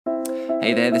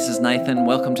Hey there, this is Nathan.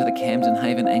 Welcome to the Camden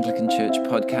Haven Anglican Church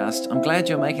podcast. I'm glad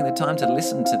you're making the time to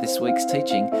listen to this week's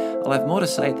teaching. I'll have more to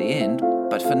say at the end,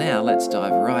 but for now, let's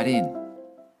dive right in.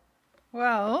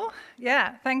 Well,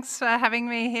 yeah, thanks for having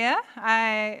me here.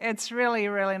 It's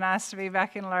really nice to be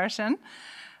back in Laird.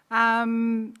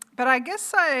 But I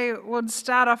guess I would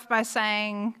start off by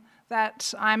saying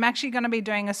that I'm actually going to be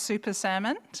doing a super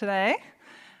sermon today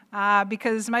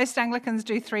because most Anglicans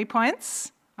do 3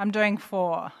 points. I'm doing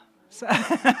 4. So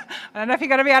I don't know if you're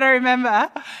going to be able to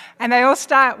remember. And they all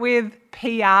start with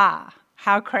PR.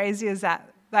 How crazy is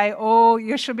that?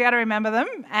 You should be able to remember them.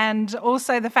 And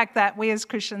also the fact that we as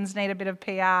Christians need a bit of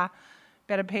PR,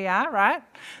 better PR, right?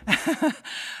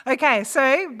 Okay,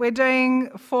 so we're doing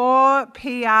 4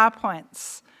 PR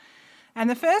points. And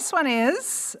the first one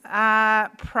is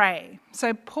pray.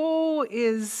 So Paul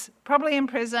is probably in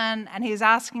prison and he's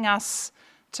asking us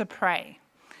to pray.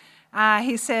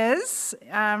 He says,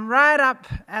 right up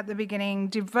at the beginning,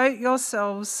 devote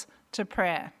yourselves to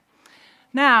prayer.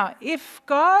 Now, if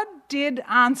God did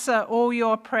answer all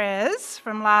your prayers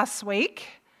from last week,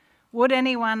 would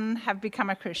anyone have become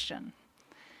a Christian?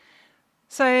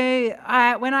 So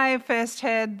when I first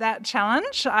heard that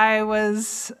challenge, I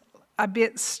was a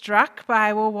bit struck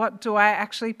by, well, what do I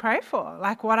actually pray for?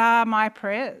 Like, what are my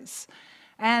prayers?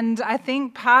 And I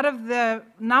think part of the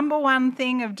number one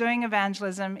thing of doing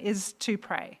evangelism is to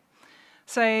pray.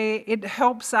 So it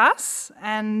helps us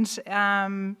and,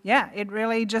 it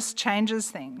really just changes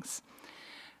things.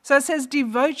 So it says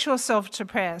devote yourself to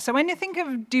prayer. So when you think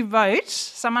of devote,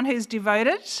 someone who's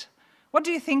devoted, what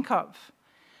do you think of?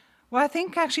 Well, I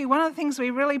think actually one of the things we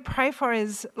really pray for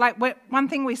is, one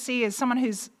thing we see is someone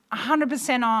who's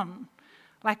 100% on,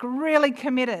 like really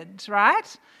committed,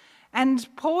 right? And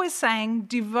Paul is saying,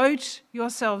 devote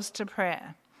yourselves to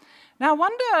prayer. Now, I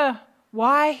wonder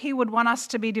why he would want us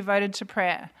to be devoted to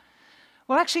prayer.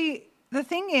 Well, actually, the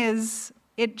thing is,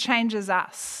 it changes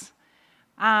us.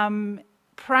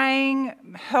 Praying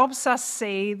helps us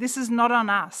see this is not on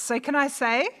us. So can I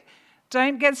say,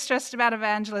 don't get stressed about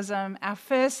evangelism. Our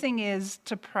first thing is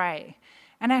to pray.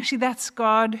 And actually, that's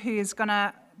God who is going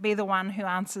to be the one who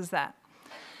answers that.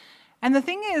 And the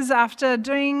thing is, after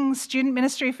doing student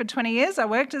ministry for 20 years, I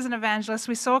worked as an evangelist.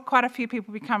 We saw quite a few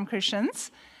people become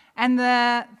Christians. And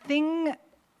the thing,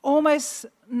 almost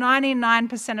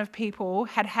 99% of people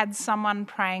had someone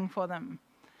praying for them.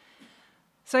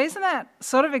 So isn't that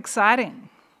sort of exciting?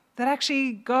 That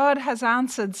actually God has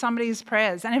answered somebody's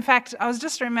prayers. And in fact, I was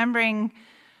just remembering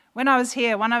when I was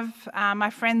here, one of my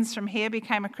friends from here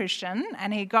became a Christian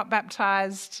and he got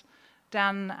baptized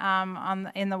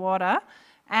down in the water.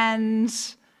 And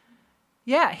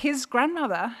his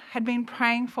grandmother had been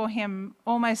praying for him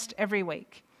almost every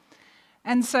week.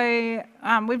 And so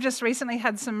we've just recently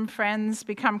had some friends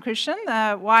become Christian.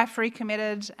 The wife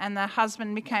recommitted and the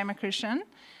husband became a Christian.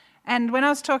 And when I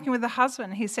was talking with the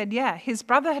husband, he said, his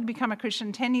brother had become a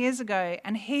Christian 10 years ago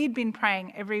and he'd been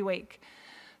praying every week.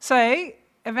 So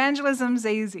evangelism's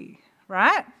easy,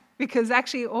 right? Because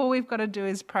actually all we've got to do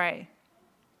is pray.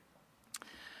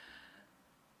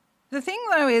 The thing,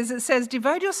 though, is it says,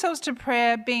 devote yourselves to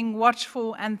prayer, being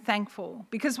watchful and thankful.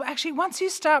 Because actually, once you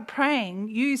start praying,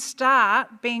 you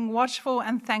start being watchful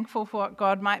and thankful for what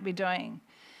God might be doing.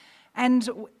 And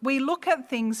we look at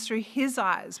things through his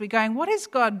eyes. We're going, what is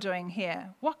God doing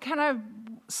here? What can I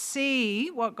see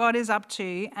what God is up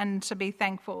to and to be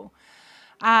thankful?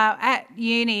 At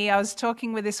uni, I was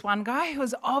talking with this one guy who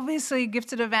was obviously a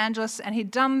gifted evangelist, and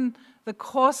he'd done the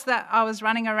course that I was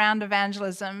running around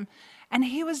evangelism. And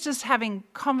he was just having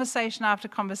conversation after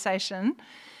conversation.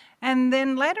 And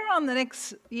then later on the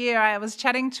next year, I was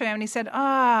chatting to him and he said,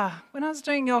 when I was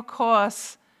doing your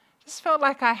course, I just felt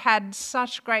like I had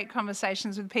such great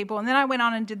conversations with people. And then I went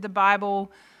on and did the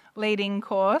Bible leading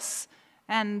course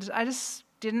and I just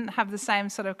didn't have the same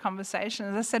sort of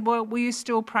conversations. I said, well, were you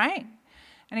still praying?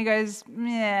 And he goes,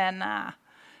 nah.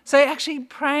 So actually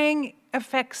praying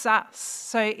affects us.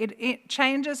 So it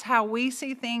changes how we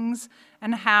see things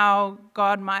and how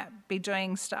God might be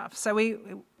doing stuff. So we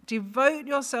devote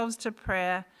yourselves to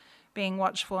prayer, being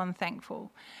watchful and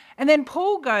thankful. And then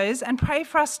Paul goes and pray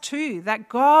for us too, that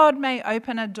God may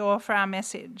open a door for our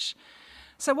message.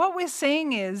 So what we're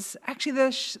seeing is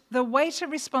actually the weight of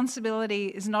responsibility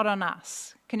is not on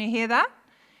us. Can you hear that?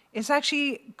 It's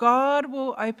actually God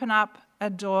will open up a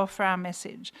door for our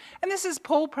message. And this is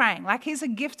Paul praying, like he's a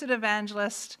gifted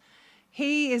evangelist.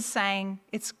 He is saying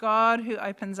it's God who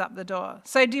opens up the door.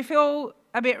 So do you feel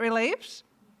a bit relieved?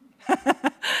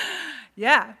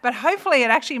 Yeah, but hopefully it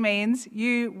actually means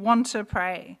you want to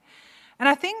pray. And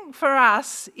I think for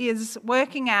us is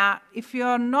working out, if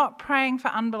you're not praying for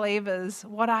unbelievers,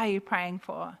 what are you praying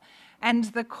for? And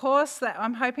the course that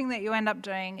I'm hoping that you end up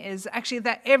doing is actually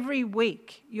that every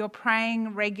week you're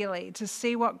praying regularly to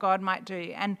see what God might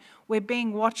do. And we're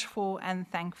being watchful and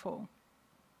thankful.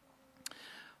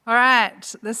 All right,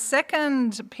 the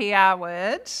second PR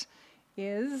word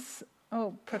is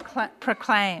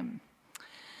proclaim.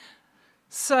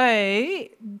 So,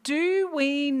 do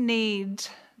we need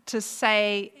to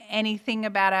say anything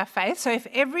about our faith? So if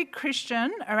every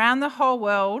Christian around the whole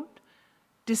world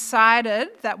decided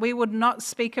that we would not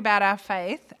speak about our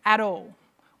faith at all,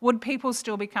 would people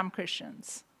still become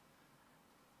Christians?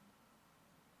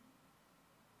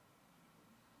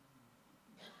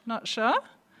 Not sure?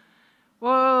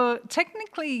 Well,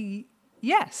 technically,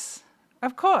 yes,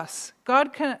 of course.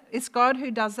 It's God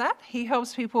who does that. He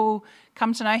helps people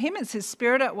come to know him. It's his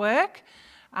Spirit at work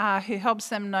who helps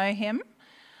them know him.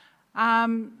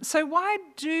 So why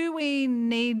do we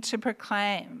need to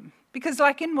proclaim? Because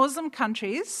like in Muslim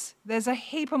countries, there's a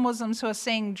heap of Muslims who are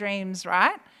seeing dreams,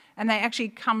 right? And they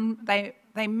actually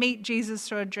they meet Jesus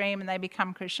through a dream and they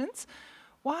become Christians.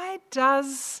 Why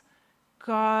does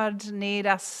God need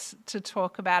us to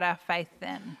talk about our faith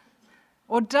then?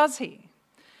 Or does he?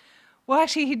 Well,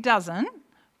 actually he doesn't,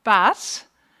 but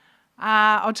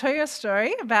I'll tell you a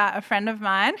story about a friend of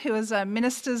mine who was a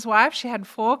minister's wife. She had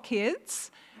 4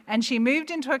 kids. And she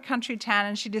moved into a country town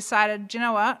and she decided, do you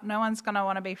know what? No one's going to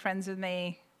want to be friends with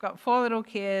me. Got 4 little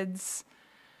kids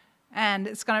and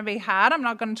it's going to be hard. I'm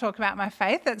not going to talk about my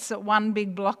faith. That's one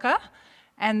big blocker.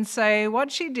 And so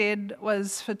what she did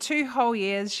was for 2 whole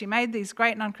years, she made these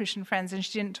great non-Christian friends and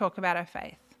she didn't talk about her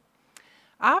faith.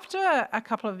 After a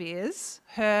couple of years,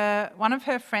 one of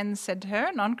her friends said to her,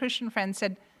 a non-Christian friend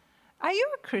said, "Are you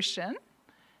a Christian?"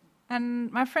 And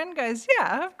my friend goes,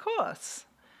 "Yeah, of course."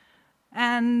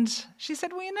 And she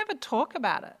said, "Well, you never talk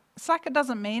about it. It's like it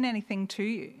doesn't mean anything to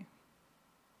you."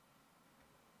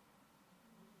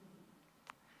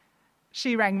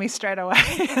 She rang me straight away.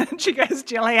 She goes,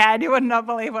 "Gillian, you would not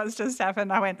believe what's just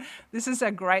happened." I went, "This is a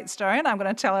great story and I'm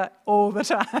going to tell it all the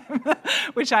time,"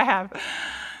 which I have.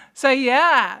 So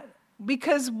yeah,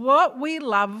 because what we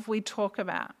love, we talk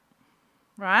about,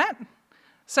 right?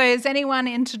 So is anyone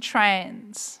into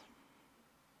trains?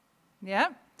 Yeah.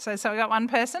 So we got one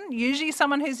person. Usually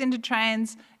someone who's into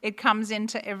trains, it comes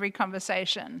into every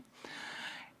conversation.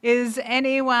 Is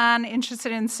anyone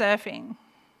interested in surfing?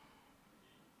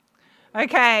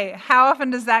 Okay, how often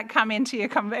does that come into your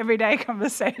everyday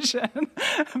conversation?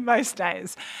 Most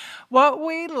days. What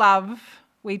we love,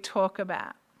 we talk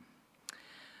about.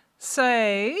 So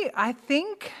I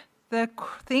think the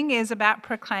thing is about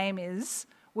proclaim is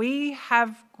we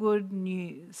have good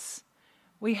news.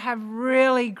 We have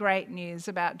really great news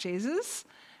about Jesus.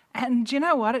 And you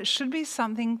know what? It should be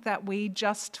something that we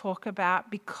just talk about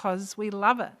because we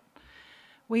love it.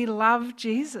 We love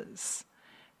Jesus.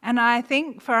 And I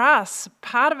think for us,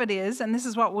 part of it is, and this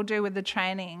is what we'll do with the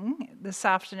training this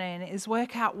afternoon, is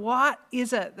work out what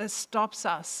is it that stops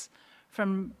us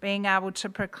from being able to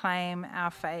proclaim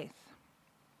our faith.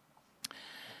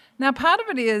 Now, part of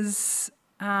it is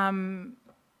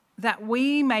that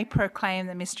we may proclaim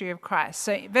the mystery of Christ.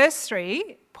 So verse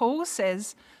 3, Paul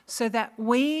says, "So that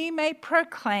we may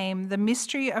proclaim the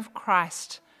mystery of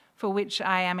Christ, for which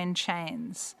I am in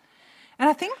chains." And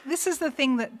I think this is the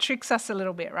thing that tricks us a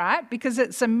little bit, right? Because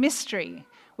it's a mystery.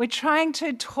 We're trying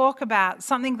to talk about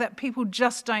something that people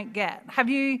just don't get. Have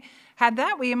you had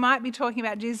that, where you might be talking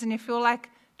about Jesus and you feel like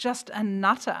just a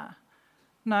nutter?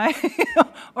 No?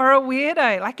 Or a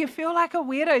weirdo. Like you feel like a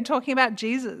weirdo talking about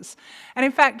Jesus. And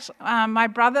in fact, my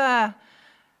brother,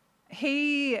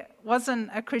 he wasn't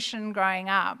a Christian growing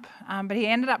up, but he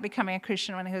ended up becoming a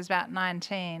Christian when he was about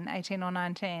 18 or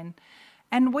 19.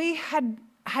 And we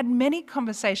had many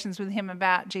conversations with him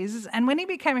about Jesus. And when he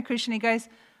became a Christian, he goes,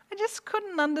 "I just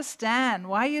couldn't understand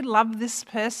why you love this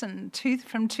person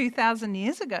from 2,000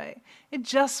 years ago. It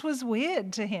just was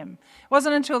weird to him." It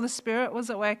wasn't until the Spirit was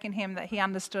at work in him that he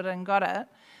understood and got it.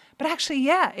 But actually,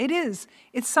 yeah, it is.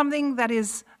 It's something that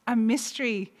is a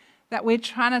mystery that we're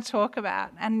trying to talk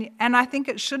about. And I think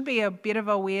it should be a bit of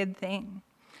a weird thing.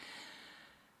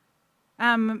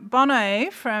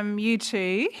 Bono from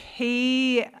U2,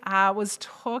 he was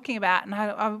talking about,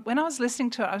 and when I was listening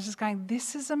to it, I was just going,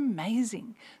 this is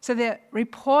amazing. So the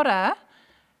reporter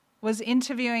was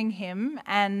interviewing him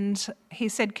and he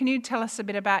said, "Can you tell us a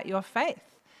bit about your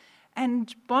faith?"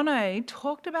 And Bono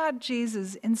talked about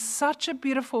Jesus in such a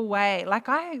beautiful way. Like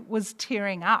I was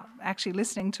tearing up actually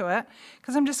listening to it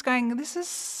because I'm just going, this is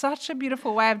such a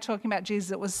beautiful way of talking about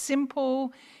Jesus. It was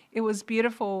simple. It was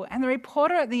beautiful. And the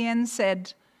reporter at the end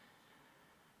said,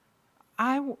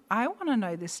 I want to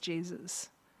know this Jesus.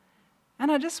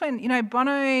 And I just went,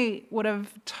 Bono would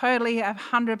have totally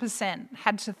 100%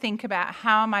 had to think about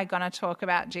how am I going to talk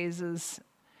about Jesus,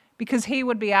 because he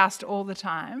would be asked all the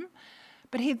time.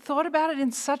 But he'd thought about it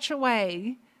in such a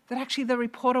way that actually the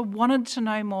reporter wanted to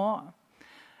know more.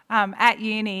 At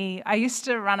uni, I used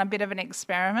to run a bit of an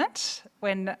experiment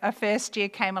when a first year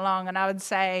came along, and I would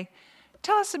say,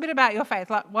 tell us a bit about your faith,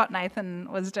 like what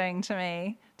Nathan was doing to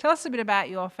me. Tell us a bit about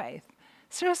your faith.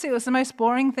 Seriously, it was the most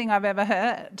boring thing I've ever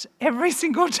heard. Every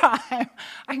single time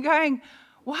I'm going,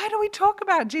 why do we talk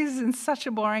about Jesus in such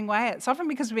a boring way? It's often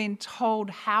because we've been told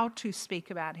how to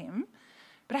speak about him,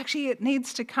 but actually it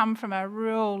needs to come from a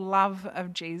real love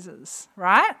of Jesus,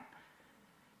 right?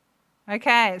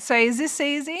 Okay, so is this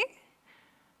easy?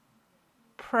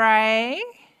 Pray,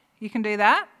 you can do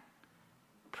that.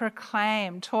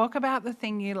 Proclaim, talk about the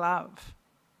thing you love.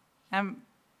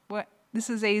 This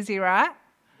is easy, right?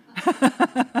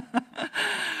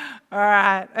 All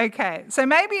right, okay. So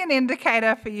maybe an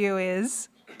indicator for you is,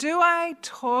 do I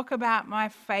talk about my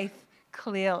faith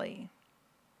clearly?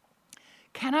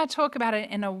 Can I talk about it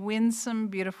in a winsome,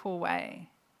 beautiful way?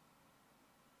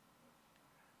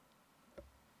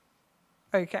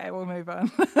 Okay, we'll move on.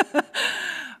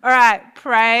 All right,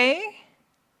 pray,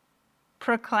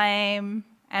 proclaim,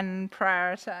 and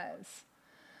prioritize.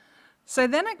 So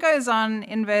then it goes on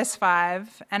in verse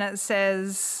 5, and it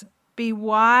says, be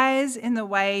wise in the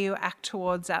way you act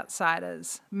towards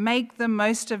outsiders. Make the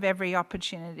most of every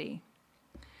opportunity.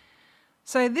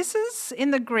 So this is,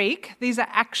 in the Greek, these are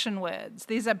action words.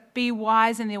 These are be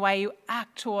wise in the way you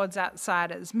act towards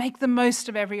outsiders. Make the most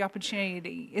of every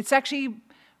opportunity. It's actually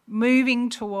moving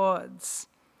towards.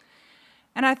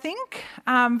 And I think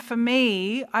for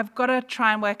me, I've got to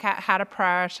try and work out how to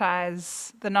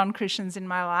prioritize the non-Christians in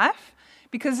my life,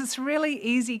 because it's really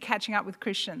easy catching up with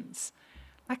Christians.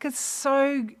 Like, it's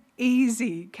so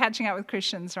easy catching up with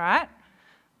Christians, right?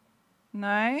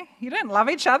 No? You don't love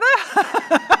each other?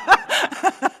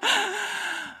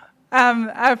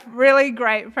 A really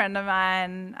great friend of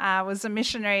mine was a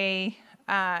missionary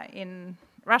in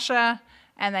Russia,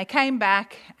 and they came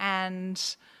back,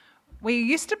 and we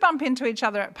used to bump into each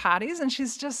other at parties, and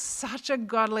she's just such a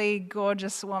godly,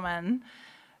 gorgeous woman.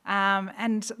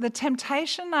 And the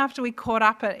temptation after we caught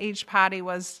up at each party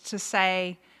was to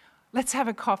say, let's have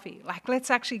a coffee, like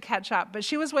let's actually catch up. But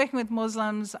she was working with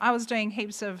Muslims, I was doing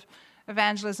heaps of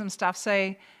evangelism stuff.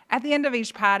 So at the end of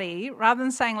each party, rather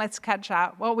than saying let's catch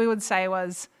up, what we would say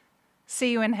was,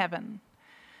 see you in heaven.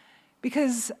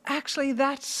 Because actually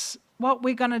that's what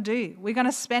we're going to do. We're going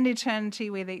to spend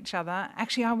eternity with each other.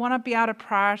 Actually, I want to be able to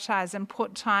prioritize and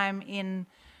put time in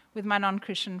with my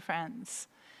non-Christian friends.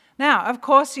 Now, of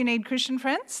course, you need Christian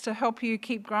friends to help you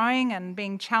keep growing and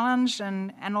being challenged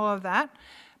and all of that.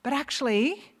 But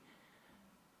actually,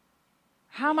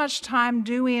 how much time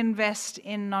do we invest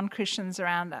in non-Christians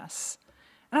around us?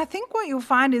 And I think what you'll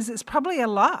find is it's probably a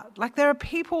lot. Like, there are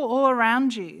people all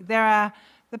around you. There are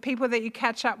the people that you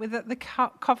catch up with at the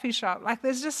coffee shop. Like,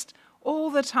 there's just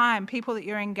all the time people that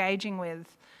you're engaging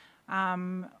with.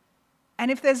 And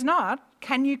if there's not,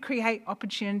 can you create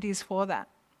opportunities for that?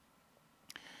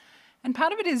 And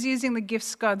part of it is using the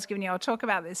gifts God's given you. I'll talk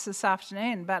about this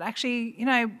afternoon. But actually,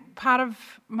 part of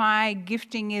my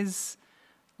gifting is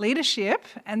leadership.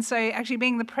 And so actually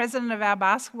being the president of our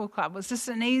basketball club was just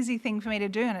an easy thing for me to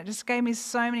do. And it just gave me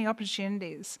so many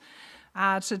opportunities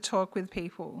to talk with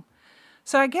people.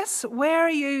 So I guess where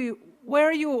are you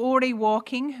already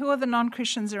walking? Who are the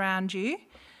non-Christians around you?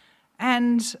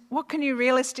 And what can you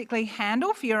realistically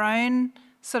handle for your own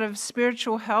sort of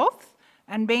spiritual health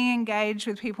and being engaged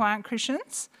with people who aren't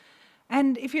Christians?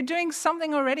 And if you're doing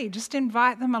something already, just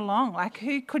invite them along. Like,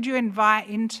 who could you invite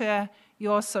into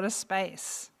your sort of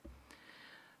space?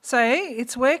 So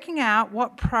it's working out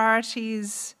what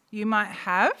priorities you might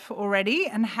have already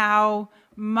and how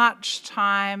much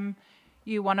time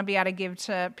you want to be able to give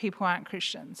to people who aren't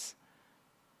Christians.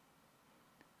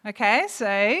 Okay,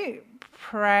 so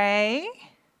pray,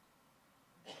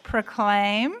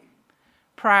 proclaim,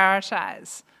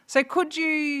 prioritize. So could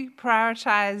you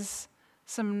prioritize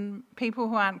some people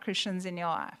who aren't Christians in your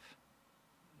life?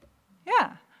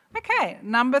 Yeah. Okay.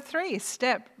 Number 3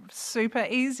 step, super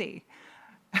easy.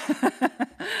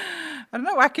 I don't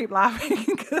know why I keep laughing,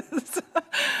 because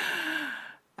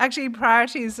actually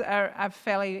priorities are a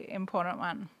fairly important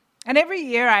one. And every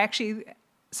year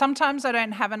sometimes I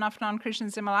don't have enough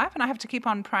non-Christians in my life, and I have to keep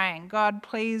on praying, God,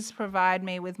 please provide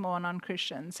me with more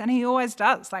non-Christians. And he always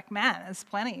does. Like, man, there's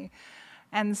plenty.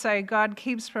 And so God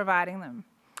keeps providing them.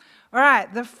 All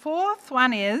right, the 4th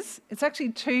one it's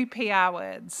actually 2 PR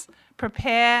words,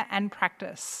 prepare and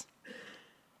practice.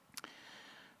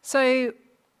 So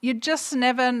you're just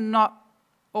never not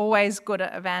always good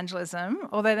at evangelism,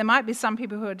 although there might be some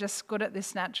people who are just good at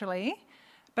this naturally,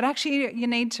 but actually you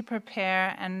need to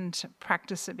prepare and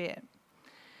practice a bit.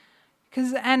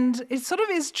 And it sort of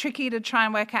is tricky to try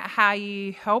and work out how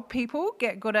you help people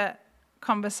get good at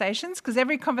conversations, because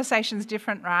every conversation is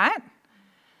different, right?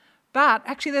 But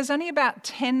actually there's only about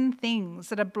 10 things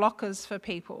that are blockers for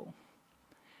people.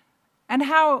 And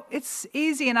how it's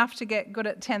easy enough to get good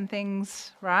at 10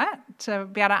 things, right? To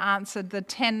be able to answer the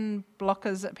 10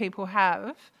 blockers that people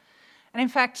have. And in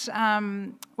fact,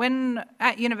 when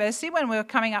at university, when we were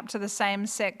coming up to the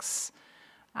same-sex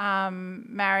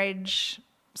marriage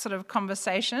sort of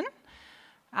conversation,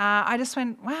 I just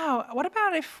went, wow, what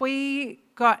about if we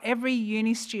got every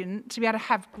uni student to be able to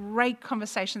have great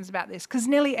conversations about this? Because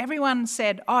nearly everyone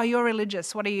said, oh, you're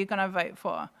religious, what are you going to vote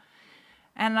for?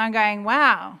 And I'm going,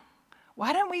 wow,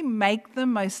 why don't we make the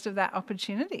most of that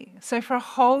opportunity? So for a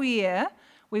whole year,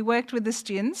 we worked with the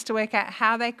students to work out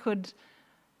how they could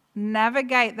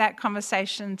navigate that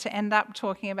conversation to end up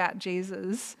talking about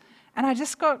Jesus. And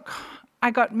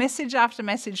I got message after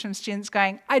message from students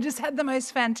going, I just had the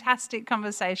most fantastic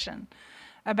conversation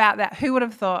about that. Who would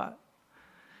have thought?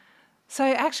 So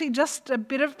actually just a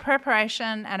bit of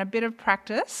preparation and a bit of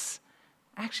practice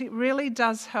actually really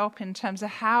does help in terms of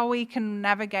how we can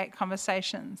navigate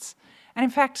conversations. And in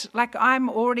fact, I'm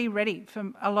already ready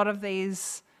for a lot of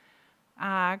these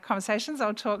conversations.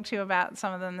 I'll talk to you about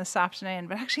some of them this afternoon.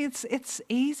 But actually, it's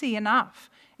easy enough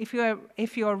if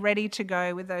you're ready to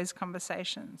go with those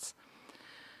conversations.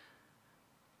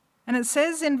 And it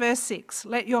says in verse 6,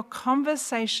 let your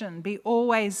conversation be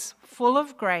always full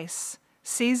of grace,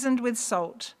 seasoned with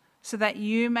salt, so that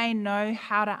you may know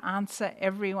how to answer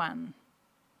everyone.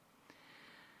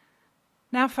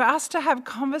 Now, for us to have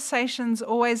conversations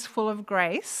always full of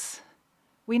grace,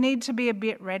 we need to be a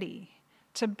bit ready,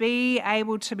 to be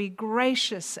able to be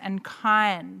gracious and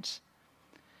kind.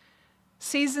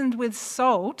 Seasoned with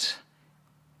salt,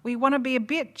 we want to be a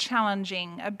bit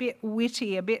challenging, a bit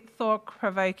witty, a bit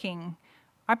thought-provoking.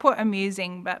 I put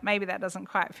amusing, but maybe that doesn't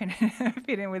quite fit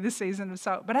in with the seasoned with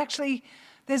salt. But actually,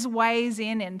 there's ways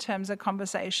in terms of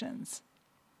conversations,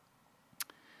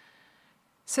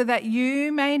 so that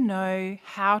you may know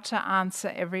how to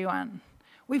answer everyone.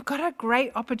 We've got a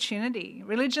great opportunity.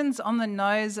 Religion's on the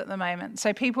nose at the moment.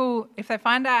 So people, if they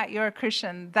find out you're a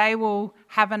Christian, they will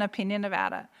have an opinion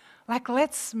about it.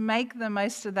 Let's make the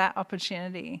most of that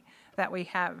opportunity that we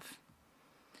have.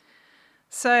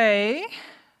 So,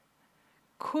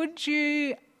 could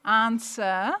you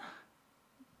answer,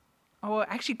 or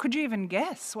actually, could you even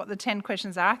guess what the 10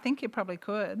 questions are? I think you probably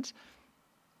could.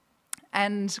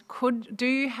 And do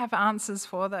you have answers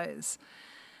for those?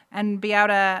 And be able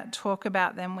to talk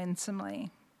about them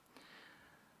winsomely.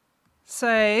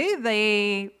 So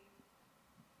the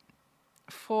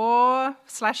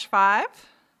 4/5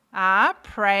 are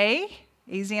pray,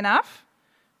 easy enough.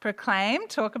 Proclaim,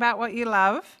 talk about what you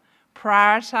love.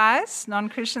 Prioritize,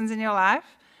 non-Christians in your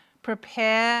life.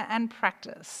 Prepare and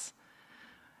practice.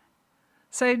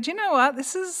 So do you know what?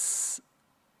 This is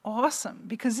awesome,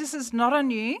 because this is not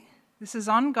on you. This is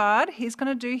on God. He's going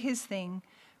to do his thing.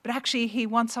 But actually, he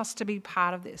wants us to be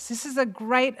part of this. This is a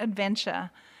great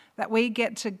adventure that we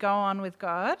get to go on with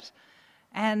God.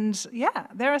 And yeah,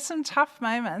 there are some tough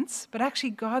moments, but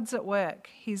actually God's at work.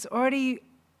 He's already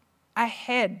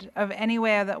ahead of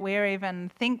anywhere that we even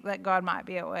think that God might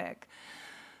be at work.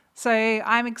 So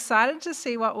I'm excited to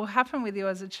see what will happen with you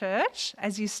as a church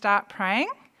as you start praying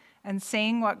and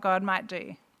seeing what God might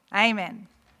do. Amen.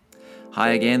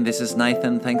 Hi again, this is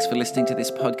Nathan. Thanks for listening to this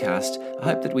podcast. I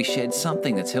hope that we shared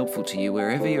something that's helpful to you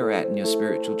wherever you're at in your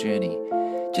spiritual journey.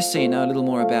 Just so you know a little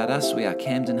more about us, we are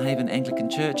Camden Haven Anglican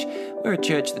Church. We're a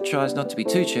church that tries not to be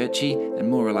too churchy and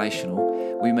more relational.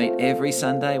 We meet every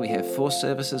Sunday. We have 4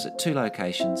 services at 2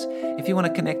 locations. If you want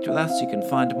to connect with us, you can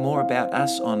find more about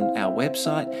us on our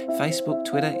website, Facebook,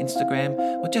 Twitter, Instagram,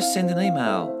 or just send an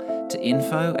email to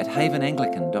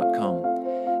info@havenanglican.com.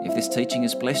 If this teaching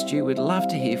has blessed you, we'd love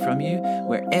to hear from you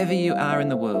wherever you are in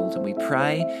the world, and we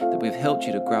pray that we've helped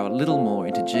you to grow a little more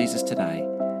into Jesus today.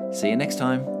 See you next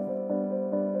time.